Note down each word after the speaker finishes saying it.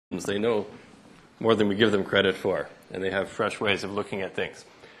They know more than we give them credit for, and they have fresh ways of looking at things.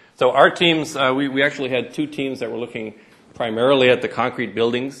 So our teams, we actually had two teams that were looking primarily at the concrete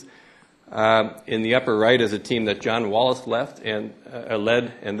buildings. In the upper right is a team that John Wallace led, and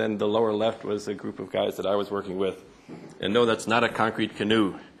then the lower left was a group of guys that I was working with. And no, that's not a concrete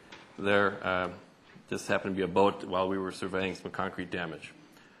canoe. There just happened to be a boat while we were surveying some concrete damage.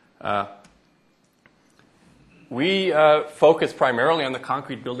 We focus primarily on the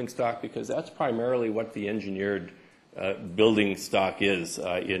concrete building stock because that's primarily what the engineered building stock is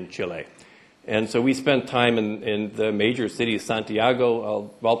in Chile. And so we spent time in the major cities, Santiago,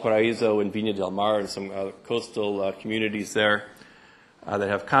 Valparaiso, and Viña del Mar, and some coastal communities there that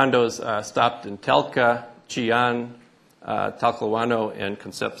have condos. Stopped in Talca, Chillán, Talcahuano, and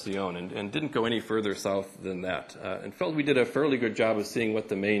Concepcion, and didn't go any further south than that. And felt we did a fairly good job of seeing what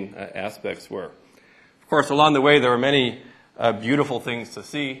the main aspects were. Of course, along the way, there were many beautiful things to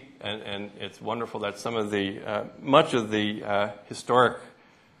see, and it's wonderful that some of the, much of the historic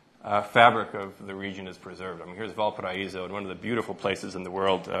fabric of the region is preserved. I mean, here's Valparaiso, and one of the beautiful places in the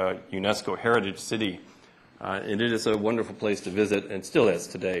world, UNESCO Heritage City. And it is a wonderful place to visit, and still is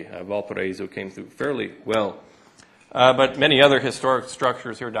today. Valparaiso came through fairly well. But many other historic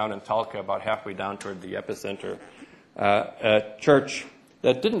structures here down in Talca, about halfway down toward the epicenter. A church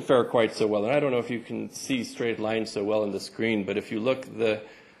that didn't fare quite so well. And I don't know if you can see straight lines so well on the screen, but if you look, the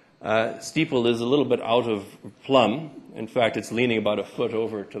steeple is a little bit out of plumb. In fact, it's leaning about a foot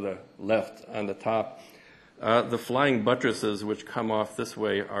over to the left on the top. The flying buttresses which come off this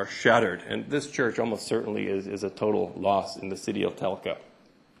way are shattered, and this church almost certainly is a total loss in the city of Talca.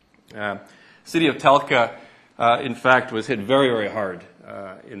 City of Talca, in fact, was hit very, very hard.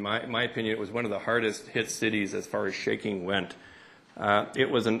 In my opinion, it was one of the hardest hit cities as far as shaking went. It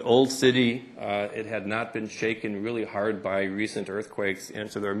was an old city. It had not been shaken really hard by recent earthquakes, and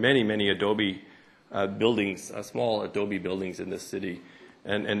so there are many, many adobe buildings, small adobe buildings in this city,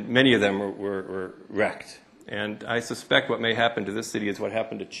 and many of them were wrecked. And I suspect what may happen to this city is what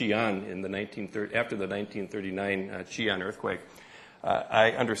happened to Chillán in the after the 1939 Chillán earthquake.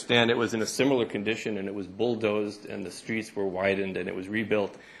 I understand it was in a similar condition, and it was bulldozed, and the streets were widened, and it was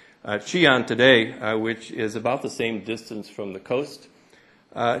rebuilt. Chillán today, which is about the same distance from the coast,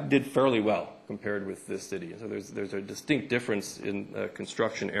 did fairly well compared with this city. So there's a distinct difference in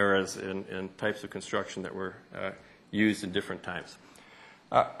construction eras and types of construction that were used in different times.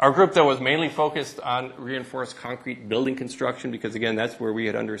 Our group, though, was mainly focused on reinforced concrete building construction because, again, that's where we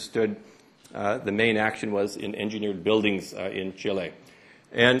had understood the main action was in engineered buildings in Chile.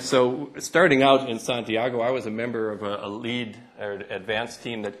 And so starting out in Santiago, I was a member of a lead or advanced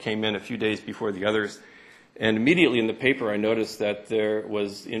team that came in a few days before the others. And immediately in the paper, I noticed that there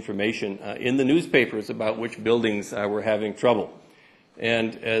was information in the newspapers about which buildings were having trouble.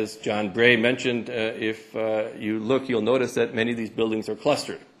 And as John Bray mentioned, if you look, you'll notice that many of these buildings are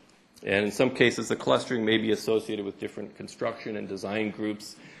clustered. And in some cases, the clustering may be associated with different construction and design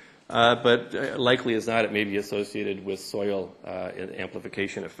groups. But likely as not, it may be associated with soil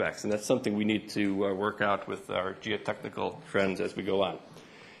amplification effects. And that's something we need to work out with our geotechnical friends as we go on.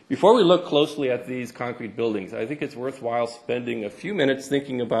 Before we look closely at these concrete buildings, I think it's worthwhile spending a few minutes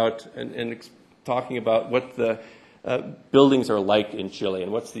thinking about and talking about what the buildings are like in Chile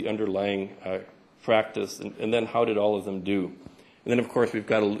and what's the underlying practice, and then how did all of them do. And then, of course, we've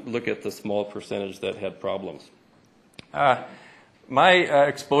got to look at the small percentage that had problems. My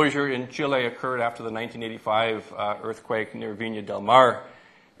exposure in Chile occurred after the 1985 earthquake near Viña del Mar,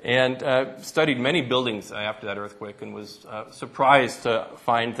 and studied many buildings after that earthquake, and was surprised to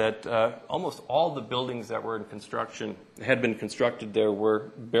find that almost all the buildings that were in construction, had been constructed there,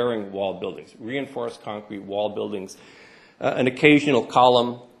 were bearing wall buildings, reinforced concrete wall buildings, an occasional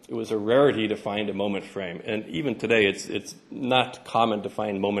column. It was a rarity to find a moment frame, and even today it's not common to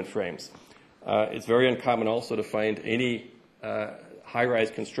find moment frames. It's very uncommon also to find any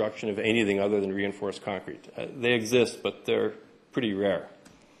high-rise construction of anything other than reinforced concrete. They exist, but they're pretty rare.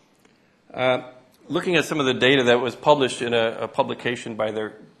 Looking at some of the data that was published in a publication by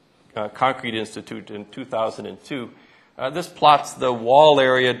their Concrete Institute in 2002, this plots the wall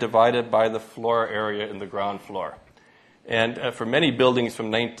area divided by the floor area in the ground floor. And for many buildings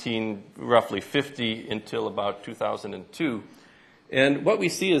from roughly 50 until about 2002. And what we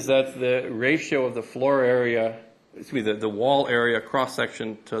see is that the ratio of the floor area, the wall area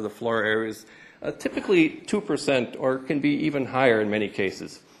cross-section to the floor area is typically 2% or can be even higher in many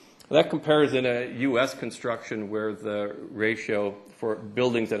cases. That compares in a U.S. construction where the ratio for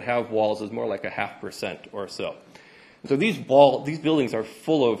buildings that have walls is more like 0.5% or so. So these buildings are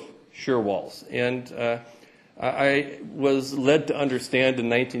full of shear walls. And I was led to understand in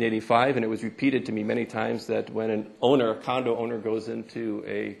 1985, and it was repeated to me many times, that when a condo owner goes into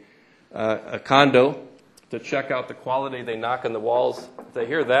a condo to check out the quality, they knock on the walls. If they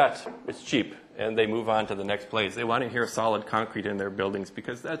hear that, it's cheap, and they move on to the next place. They want to hear solid concrete in their buildings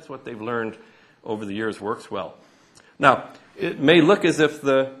because that's what they've learned over the years works well. Now, it may look as if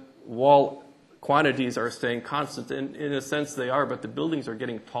the wall quantities are staying constant. In a sense, they are, but the buildings are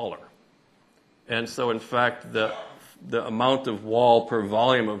getting taller. And so, in fact, the amount of wall per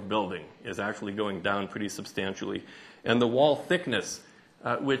volume of building is actually going down pretty substantially. And the wall thickness,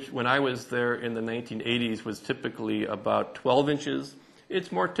 which when I was there in the 1980s was typically about 12 inches,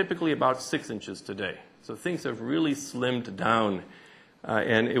 it's more typically about 6 inches today. So things have really slimmed down.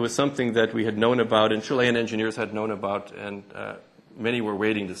 And it was something that we had known about, and Chilean engineers had known about, and many were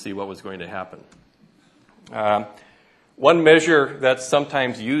waiting to see what was going to happen. One measure that's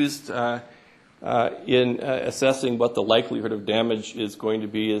sometimes used in assessing what the likelihood of damage is going to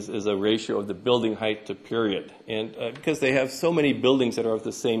be is a ratio of the building height to period. And because they have so many buildings that are of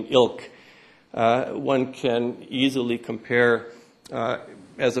the same ilk, one can easily compare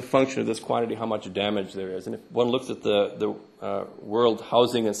as a function of this quantity how much damage there is. And if one looks at the World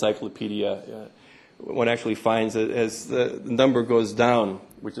Housing Encyclopedia, one actually finds that as the number goes down,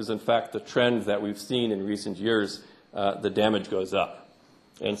 which is in fact the trend that we've seen in recent years, the damage goes up.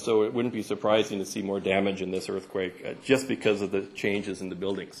 And so it wouldn't be surprising to see more damage in this earthquake just because of the changes in the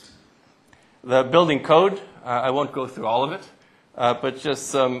buildings. The building code, I won't go through all of it, but just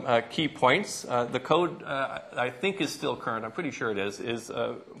some key points. The code, I think, is still current. I'm pretty sure it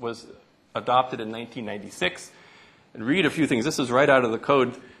was adopted in 1996. And read a few things. This is right out of the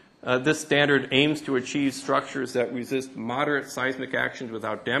code. This standard aims to achieve structures that resist moderate seismic actions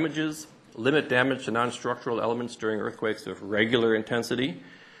without damages, limit damage to non-structural elements during earthquakes of regular intensity,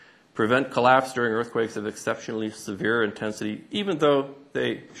 prevent collapse during earthquakes of exceptionally severe intensity, even though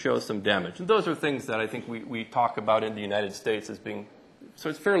they show some damage. And those are things that I think we talk about in the United States as being, so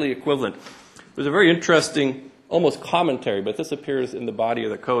it's fairly equivalent. There's a very interesting, almost commentary, but this appears in the body of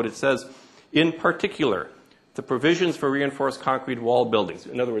the code. It says, in particular, the provisions for reinforced concrete wall buildings,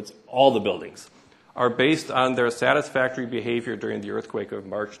 in other words, all the buildings, are based on their satisfactory behavior during the earthquake of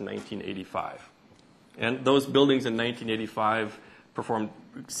March 1985. And those buildings in 1985 performed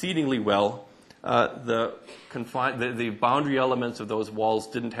exceedingly well. The boundary elements of those walls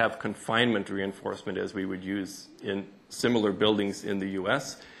didn't have confinement reinforcement as we would use in similar buildings in the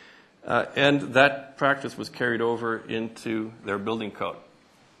U.S. And that practice was carried over into their building code.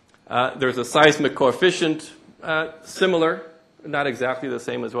 There's a seismic coefficient similar, not exactly the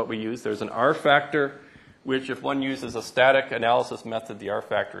same as what we use. There's an R factor, which if one uses a static analysis method, the R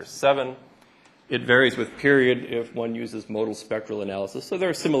factor is 7. It varies with period if one uses modal spectral analysis. So there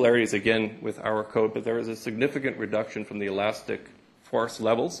are similarities, again, with our code, but there is a significant reduction from the elastic force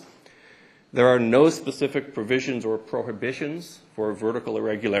levels. There are no specific provisions or prohibitions for vertical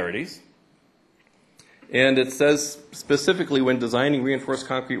irregularities. And it says specifically when designing reinforced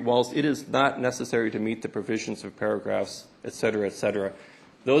concrete walls, it is not necessary to meet the provisions of paragraphs, et cetera, et cetera.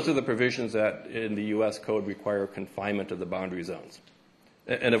 Those are the provisions that in the U.S. code require confinement of the boundary zones.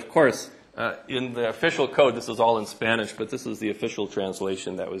 And of course, in the official code, this is all in Spanish, but this is the official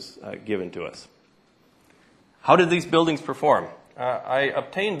translation that was given to us. How did these buildings perform? I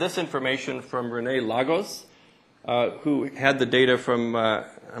obtained this information from René Lagos, who had the data from,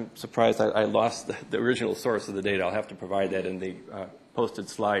 I'm surprised I lost the original source of the data. I'll have to provide that in the posted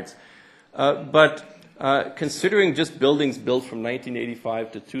slides. But considering just buildings built from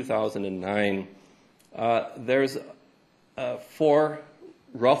 1985 to 2009, there's 4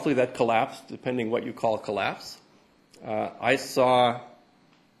 roughly that collapsed, depending what you call collapse. I saw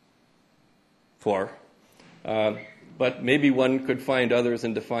 4. But maybe one could find others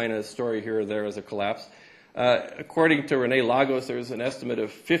and define a story here or there as a collapse. According to René Lagos, there's an estimate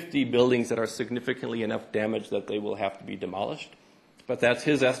of 50 buildings that are significantly enough damaged that they will have to be demolished. But that's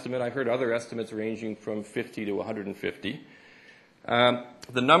his estimate. I heard other estimates ranging from 50 to 150. The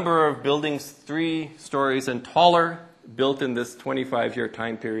number of buildings 3 stories and taller built in this 25-year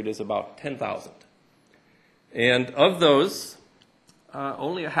time period is about 10,000. And of those,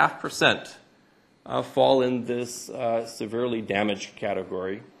 only 0.5% fall in this severely damaged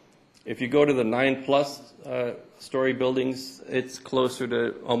category. If you go to the 9+ story buildings, it's closer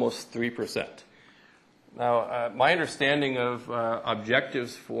to almost 3%. Now, my understanding of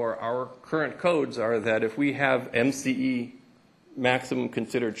objectives for our current codes are that if we have MCE, maximum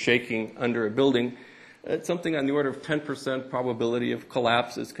considered shaking, under a building, something on the order of 10% probability of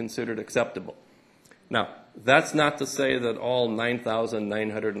collapse is considered acceptable. Now, That's not to say that all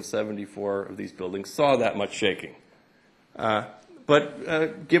 9,974 of these buildings saw that much shaking.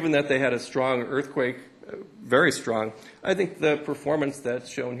 But given that they had a strong earthquake, very strong, I think the performance that's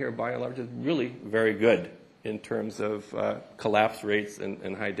shown here by and large is really very good in terms of collapse rates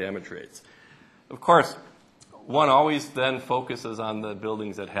and high damage rates. Of course, one always then focuses on the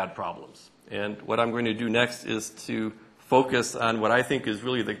buildings that had problems. And what I'm going to do next is to focus on what I think is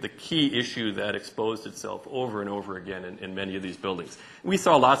really the key issue that exposed itself over and over again in many of these buildings. We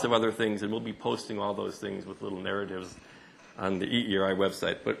saw lots of other things, and we'll be posting all those things with little narratives on the EERI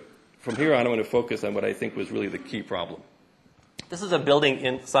website. But from here on, I'm going to focus on what I think was really the key problem. This is a building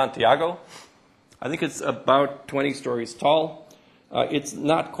in Santiago. I think it's about 20 stories tall. It's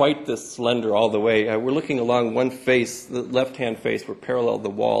not quite this slender all the way. We're looking along one face, the left-hand face, we're parallel the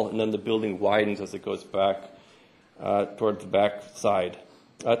wall, and then the building widens as it goes back toward the back side.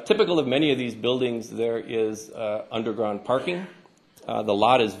 Typical of many of these buildings, there is underground parking. The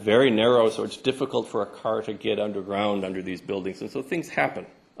lot is very narrow, so it's difficult for a car to get underground under these buildings, and so things happen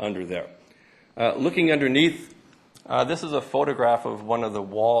under there. Looking underneath, this is a photograph of one of the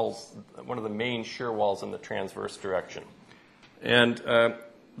walls, one of the main shear walls in the transverse direction. And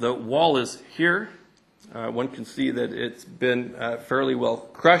the wall is here. One can see that it's been fairly well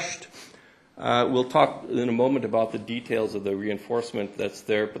crushed. We'll talk in a moment about the details of the reinforcement that's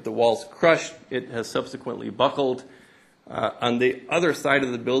there, but the wall's crushed. It has subsequently buckled. On the other side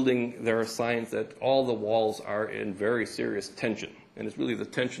of the building, there are signs that all the walls are in very serious tension. And it's really the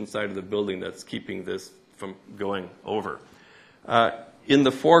tension side of the building that's keeping this from going over. In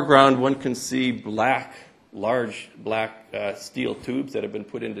the foreground, one can see large black steel tubes that have been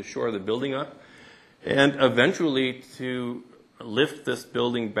put in to shore the building up, and eventually to lift this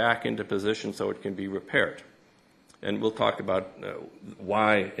building back into position so it can be repaired. And we'll talk about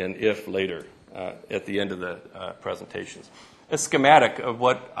why and if later at the end of the presentations. A schematic of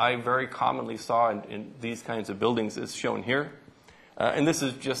what I very commonly saw in these kinds of buildings is shown here. And this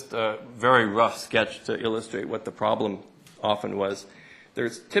is just a very rough sketch to illustrate what the problem often was.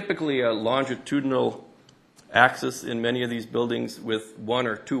 There's typically a longitudinal axis in many of these buildings with one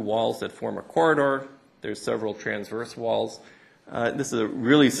or two walls that form a corridor. There's several transverse walls. This is a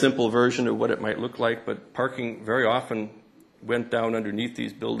really simple version of what it might look like, but parking very often went down underneath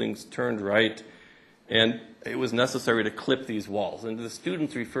these buildings, turned right, and it was necessary to clip these walls. And the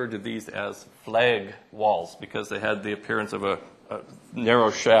students referred to these as flag walls because they had the appearance of a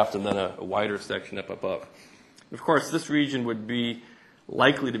narrow shaft and then a wider section up above. Of course, this region would be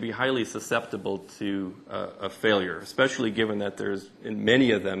likely to be highly susceptible to a failure, especially given that there's, in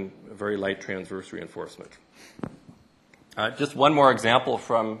many of them, a very light transverse reinforcement. Just one more example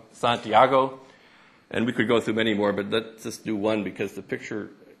from Santiago, and we could go through many more, but let's just do one because the picture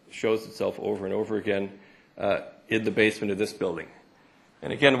shows itself over and over again in the basement of this building.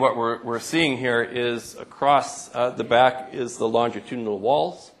 And again, what we're seeing here is across the back is the longitudinal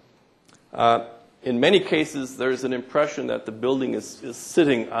walls. In many cases, there's an impression that the building is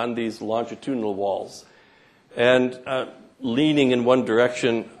sitting on these longitudinal walls and leaning in one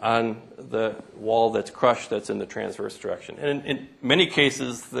direction on the wall that's crushed that's in the transverse direction. And in many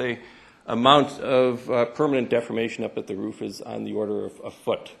cases, the amount of permanent deformation up at the roof is on the order of a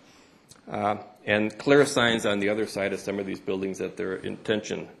foot. And clear signs on the other side of some of these buildings that they're in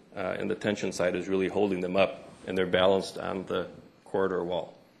tension, and the tension side is really holding them up, and they're balanced on the corridor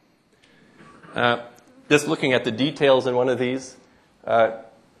wall. Just looking at the details in one of these,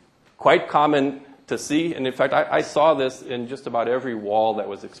 quite common to see, and in fact, I saw this in just about every wall that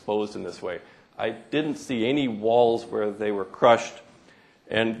was exposed in this way. I didn't see any walls where they were crushed,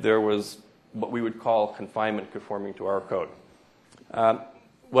 and there was what we would call confinement conforming to our code.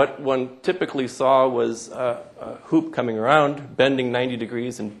 What one typically saw was a hoop coming around, bending 90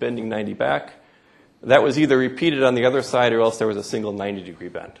 degrees and bending 90 back. That was either repeated on the other side or else there was a single 90-degree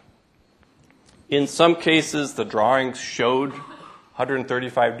bend. In some cases, the drawings showed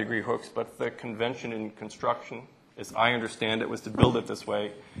 135-degree hooks, but the convention in construction, as I understand it, was to build it this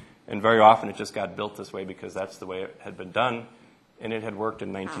way, and very often it just got built this way because that's the way it had been done, and it had worked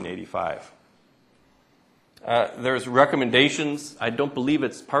in 1985. There's recommendations. I don't believe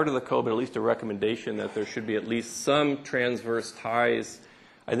it's part of the code, but at least a recommendation that there should be at least some transverse ties.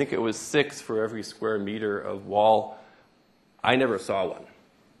 I think it was 6 for every square meter of wall. I never saw one.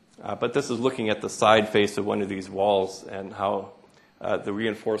 But this is looking at the side face of one of these walls and how the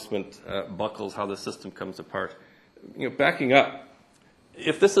reinforcement buckles, how the system comes apart. You know, backing up,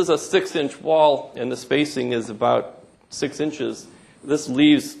 if this is a 6-inch wall and the spacing is about 6 inches, this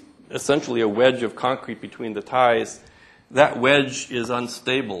leaves essentially a wedge of concrete between the ties. That wedge is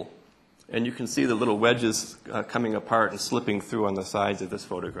unstable. And you can see the little wedges coming apart and slipping through on the sides of this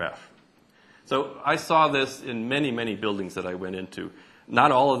photograph. So I saw this in many, many buildings that I went into.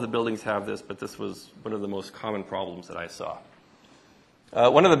 Not all of the buildings have this, but this was one of the most common problems that I saw.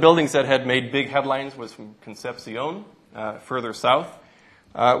 One of the buildings that had made big headlines was from Concepcion, further south.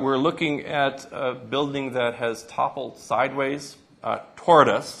 We're looking at a building that has toppled sideways toward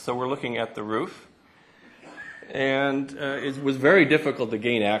us, so we're looking at the roof. And it was very difficult to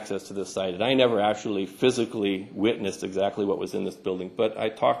gain access to this site. And I never actually physically witnessed exactly what was in this building, but I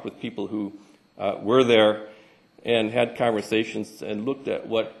talked with people who were there and had conversations and looked at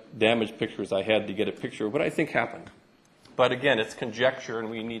what damage pictures I had to get a picture of what I think happened. But again, it's conjecture, and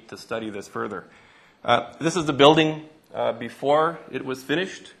we need to study this further. This is the building before it was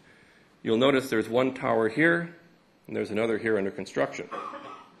finished. You'll notice there's one tower here, and there's another here under construction.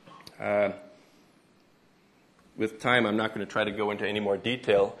 With time, I'm not going to try to go into any more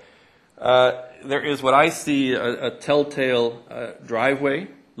detail. There is what I see a telltale driveway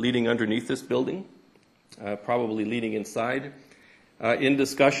leading underneath this building, probably leading inside. In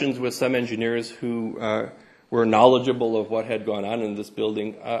discussions with some engineers who were knowledgeable of what had gone on in this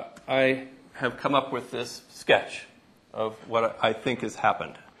building, I have come up with this sketch of what I think has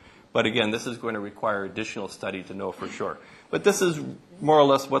happened. But again, this is going to require additional study to know for sure. But this is more or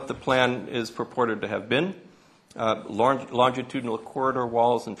less what the plan is purported to have been. Longitudinal corridor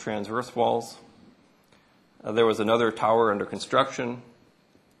walls and transverse walls. There was another tower under construction.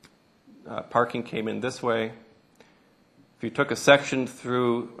 Parking came in this way. If you took a section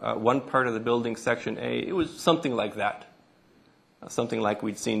through one part of the building, section A, it was something like that, something like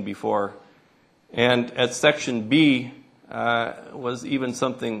we'd seen before. And at section B was even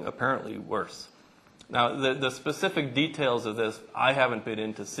something apparently worse. Now, the specific details of this, I haven't been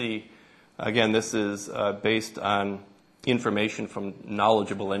in to see. Again, this is based on information from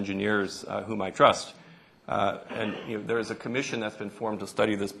knowledgeable engineers whom I trust. And there is a commission that's been formed to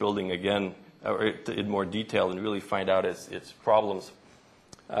study this building again in more detail and really find out its problems.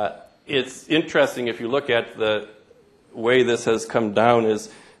 It's interesting if you look at the way this has come down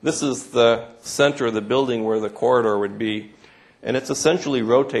this is the center of the building where the corridor would be, and it's essentially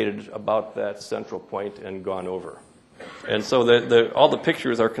rotated about that central point and gone over. And so all the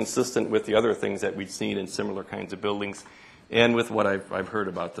pictures are consistent with the other things that we've seen in similar kinds of buildings and with what I've heard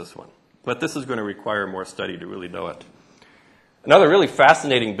about this one. But this is going to require more study to really know it. Another really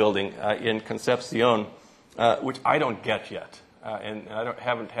fascinating building in Concepcion, which I don't get yet, and I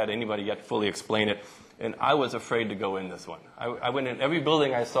haven't had anybody yet fully explain it, and I was afraid to go in this one. I went in every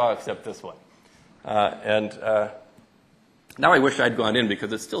building I saw except this one. And now I wish I'd gone in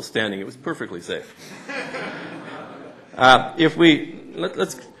because it's still standing. It was perfectly safe. If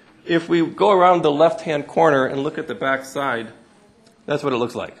we go around the left-hand corner and look at the back side, that's what it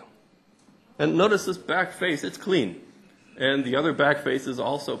looks like. And notice this back face, it's clean. And the other back face is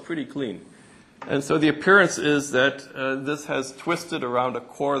also pretty clean. And so the appearance is that this has twisted around a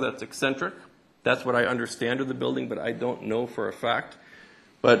core that's eccentric. That's what I understand of the building, but I don't know for a fact.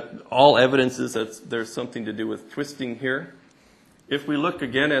 But all evidence is that there's something to do with twisting here. If we look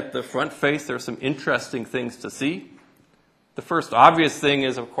again at the front face, there's some interesting things to see. The first obvious thing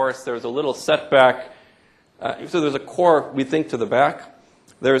is, of course, there's a little setback. So there's a core, we think, to the back.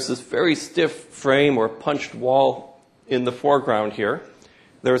 There's this very stiff frame or punched wall in the foreground here.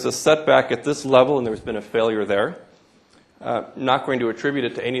 There's a setback at this level, and there's been a failure there. Not going to attribute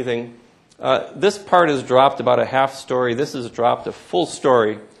it to anything. This part is dropped about a half story. This is dropped a full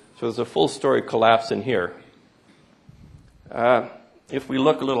story. So there's a full story collapse in here. If we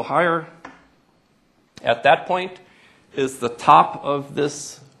look a little higher, at that point is the top of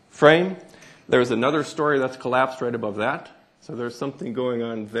this frame. There's another story that's collapsed right above that. So there's something going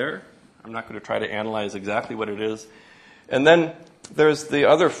on there. I'm not going to try to analyze exactly what it is. And then there's the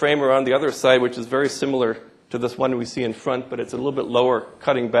other frame around the other side, which is very similar to this one we see in front, but it's a little bit lower,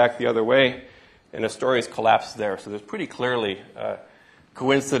 cutting back the other way, and a story is collapsed there. So there's pretty clearly a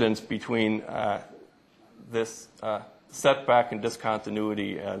coincidence between this setback and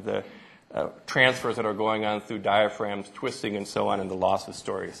discontinuity, the transfers that are going on through diaphragms, twisting, and so on, and the loss of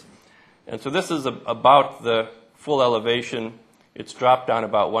stories. And so this is about the full elevation. It's dropped down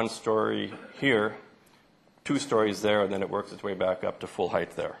about one story here, 2 stories there, and then it works its way back up to full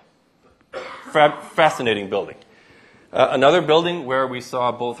height there. Fascinating building. Another building where we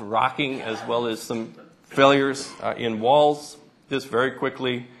saw both rocking as well as some failures in walls. This very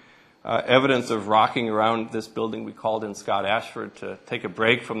quickly, evidence of rocking around this building. We called in Scott Ashford to take a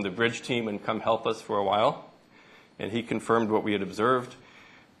break from the bridge team and come help us for a while. And he confirmed what we had observed.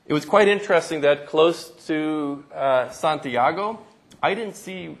 It was quite interesting that close to Santiago, I didn't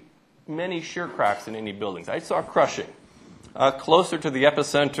see many shear cracks in any buildings. I saw crushing. Closer to the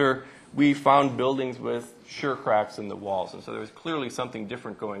epicenter, we found buildings with shear cracks in the walls. And so there was clearly something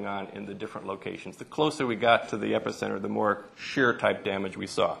different going on in the different locations. The closer we got to the epicenter, the more shear type damage we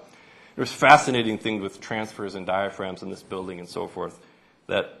saw. There's fascinating things with transfers and diaphragms in this building and so forth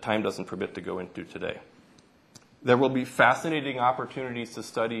that time doesn't permit to go into today. There will be fascinating opportunities to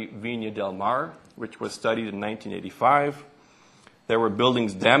study Viña del Mar, which was studied in 1985. There were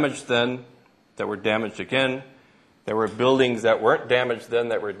buildings damaged then that were damaged again. There were buildings that weren't damaged then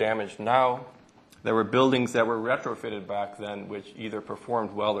that were damaged now. There were buildings that were retrofitted back then which either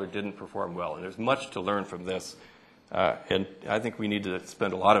performed well or didn't perform well. And there's much to learn from this. And I think we need to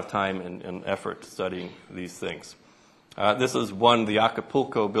spend a lot of time and effort studying these things. This is one, the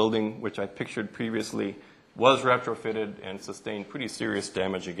Acapulco building, which I pictured previously, was retrofitted and sustained pretty serious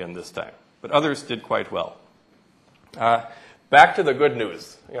damage again this time. But others did quite well. Back to the good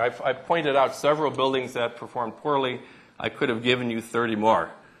news. I pointed out several buildings that performed poorly. I could have given you 30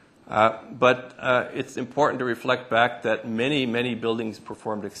 more. But it's important to reflect back that many, many buildings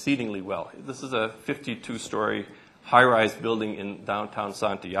performed exceedingly well. This is a 52-story high-rise building in downtown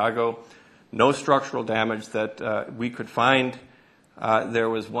Santiago. No structural damage that we could find. There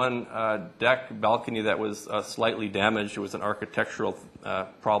was one deck balcony that was slightly damaged. It was an architectural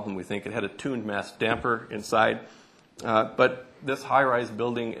problem, we think. It had a tuned mass damper inside. But this high-rise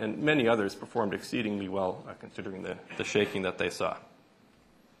building and many others performed exceedingly well, considering the shaking that they saw.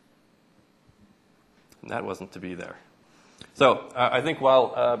 And that wasn't to be there. So I think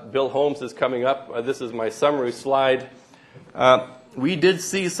while Bill Holmes is coming up, this is my summary slide. We did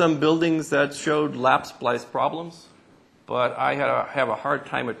see some buildings that showed lap splice problems, but I have a hard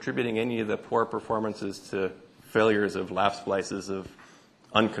time attributing any of the poor performances to failures of lap splices of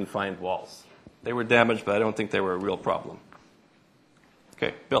unconfined walls. They were damaged, but I don't think they were a real problem.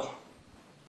 Okay, Bill.